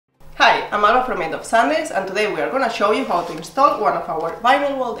I'm Alba from Made of Sundays, and today we are going to show you how to install one of our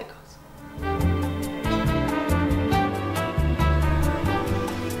vinyl wall decals.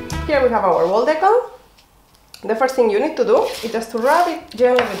 Here we have our wall decal. The first thing you need to do is just to rub it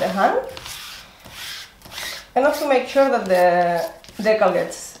gently with the hand, enough to make sure that the decal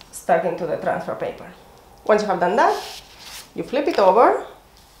gets stuck into the transfer paper. Once you have done that, you flip it over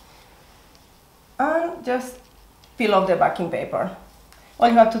and just peel off the backing paper. All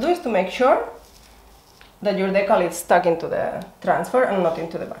you have to do is to make sure that your decal is stuck into the transfer and not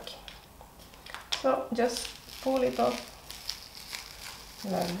into the backing. So just pull it off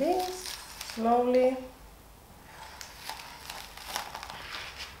like this, slowly.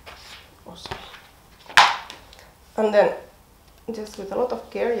 Awesome. And then just with a lot of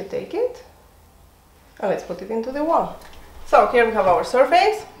care you take it and let's put it into the wall. So here we have our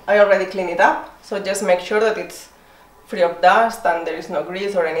surface. I already cleaned it up, so just make sure that it's free of dust and there is no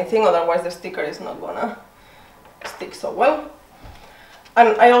grease or anything, otherwise the sticker is not gonna stick so well.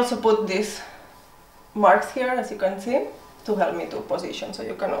 And I also put these marks here, as you can see, to help me to position, so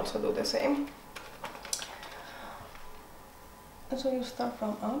you can also do the same. And so you start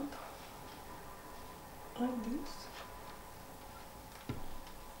from up, like this,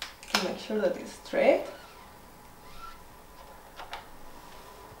 to make sure that it's straight.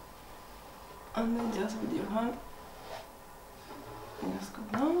 And then just with your hand, just go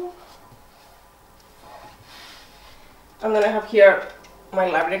down. And then I have here my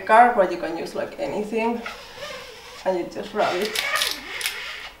library card, where you can use like anything, and you just rub it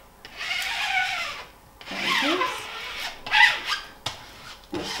like this,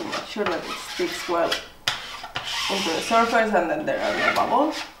 just to make sure that it sticks well into the surface and then there are no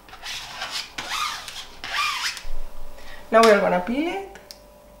bubbles. Now we are gonna peel it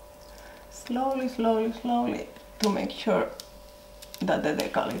slowly, slowly, slowly, to make sure that the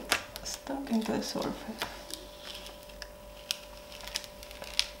decal is stuck into the surface.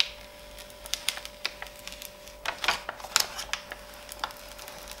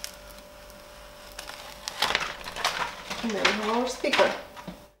 And there we have our sticker.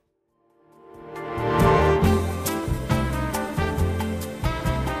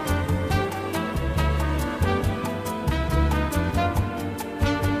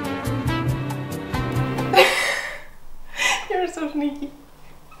 You're so sneaky.